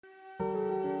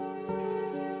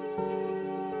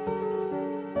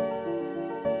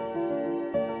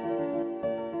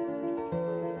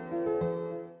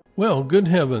Well, good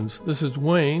heavens, this is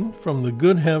Wayne from the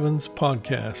Good Heavens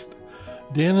Podcast.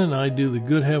 Dan and I do the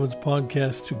Good Heavens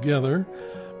Podcast together,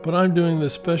 but I'm doing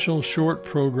this special short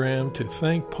program to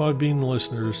thank Podbean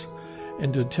listeners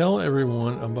and to tell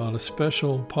everyone about a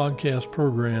special podcast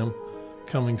program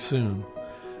coming soon.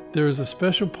 There is a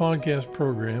special podcast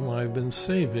program I've been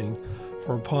saving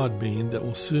for Podbean that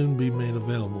will soon be made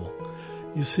available.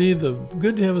 You see, the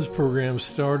Good Heavens program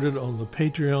started on the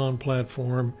Patreon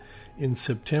platform in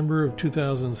September of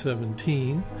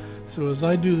 2017. So as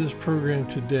I do this program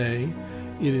today,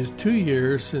 it is 2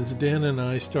 years since Dan and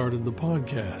I started the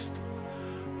podcast.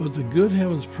 But the Good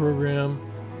Heavens program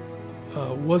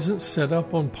wasn't set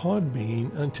up on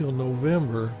Podbean until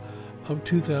November of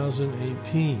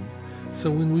 2018.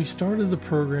 So when we started the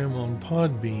program on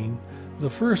Podbean, the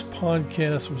first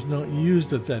podcast was not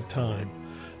used at that time.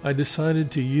 I decided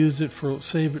to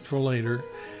save it for later.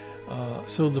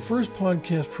 So the first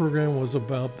podcast program was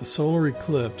about the solar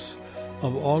eclipse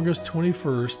of August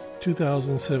 21st,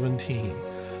 2017.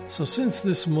 So since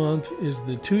this month is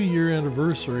the 2-year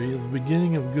anniversary of the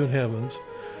beginning of Good Heavens,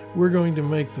 we're going to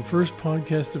make the first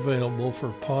podcast available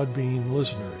for Podbean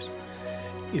listeners.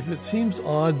 If it seems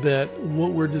odd that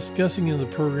what we're discussing in the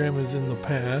program is in the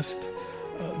past,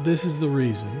 this is the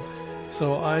reason.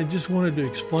 So I just wanted to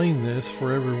explain this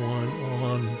for everyone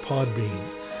on Podbean.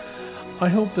 I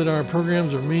hope that our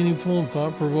programs are meaningful and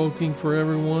thought-provoking for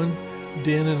everyone.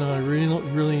 Dan and I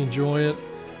really enjoy it,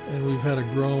 and we've had a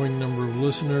growing number of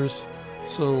listeners.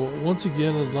 So once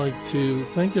again, I'd like to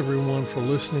thank everyone for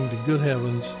listening to Good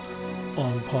Heavens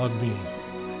on Podbean.